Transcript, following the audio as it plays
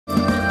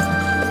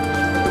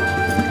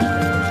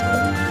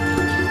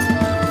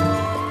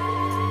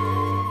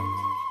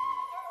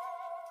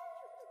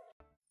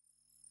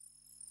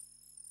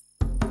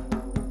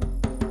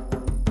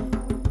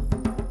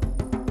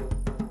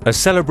A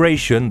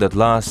celebration that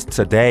lasts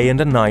a day and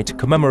a night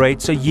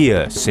commemorates a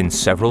year since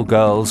several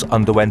girls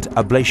underwent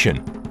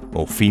ablation,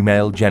 or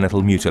female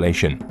genital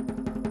mutilation.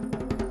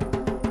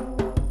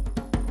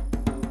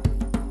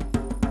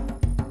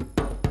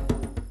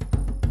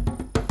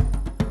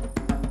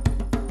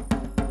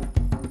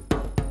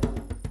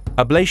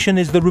 Ablation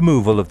is the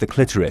removal of the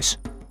clitoris,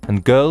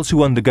 and girls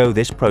who undergo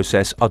this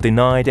process are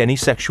denied any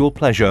sexual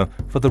pleasure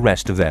for the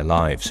rest of their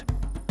lives.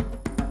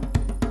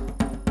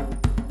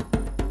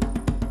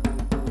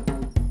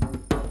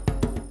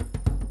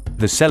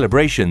 The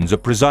celebrations are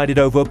presided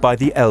over by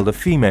the elder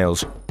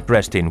females,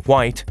 dressed in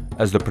white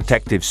as the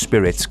protective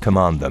spirits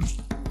command them.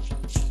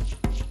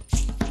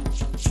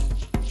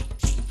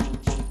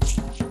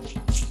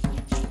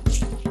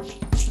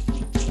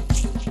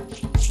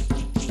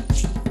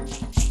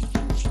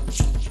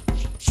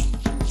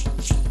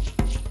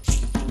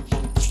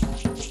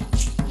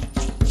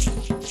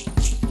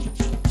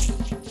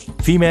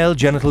 Female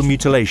genital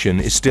mutilation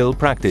is still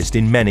practiced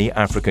in many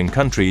African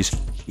countries,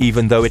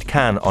 even though it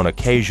can, on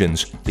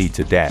occasions, lead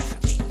to death.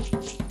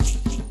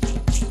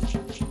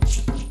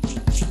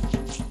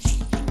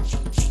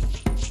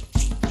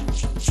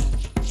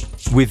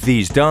 With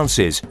these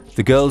dances,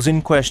 the girls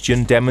in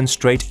question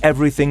demonstrate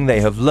everything they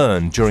have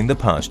learned during the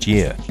past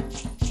year.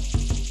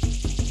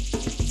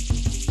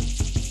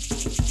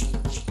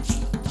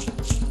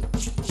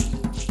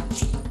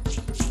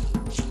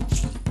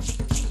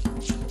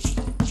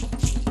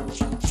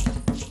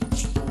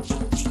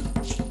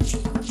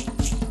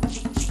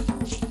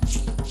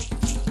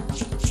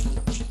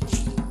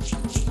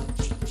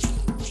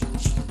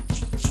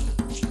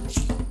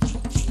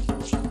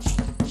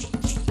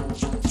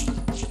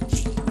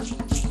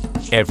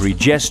 Every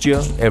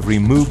gesture, every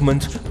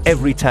movement,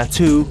 every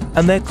tattoo,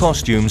 and their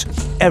costumes,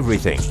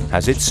 everything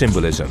has its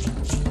symbolism.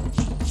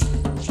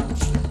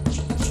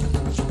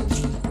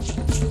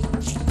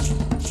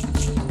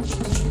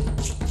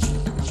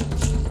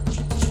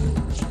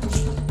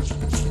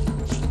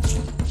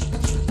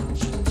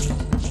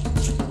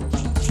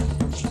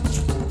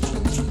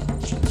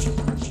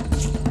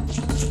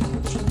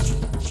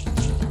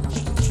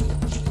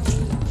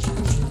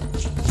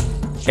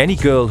 Any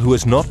girl who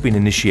has not been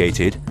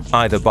initiated,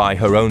 either by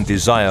her own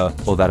desire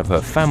or that of her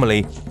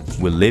family,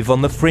 will live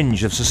on the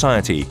fringe of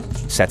society,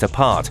 set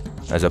apart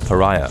as a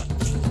pariah.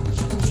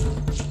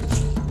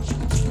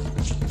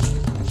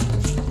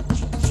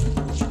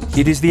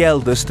 It is the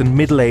eldest and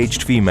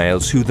middle-aged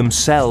females who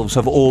themselves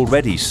have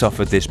already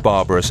suffered this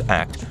barbarous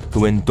act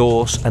who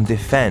endorse and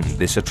defend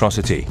this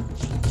atrocity.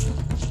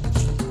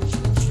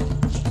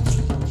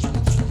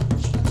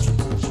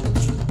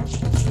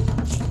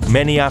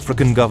 Many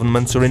African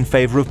governments are in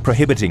favor of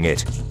prohibiting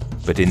it,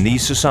 but in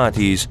these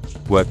societies,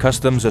 where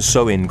customs are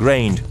so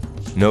ingrained,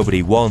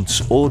 nobody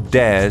wants or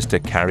dares to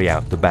carry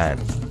out the ban.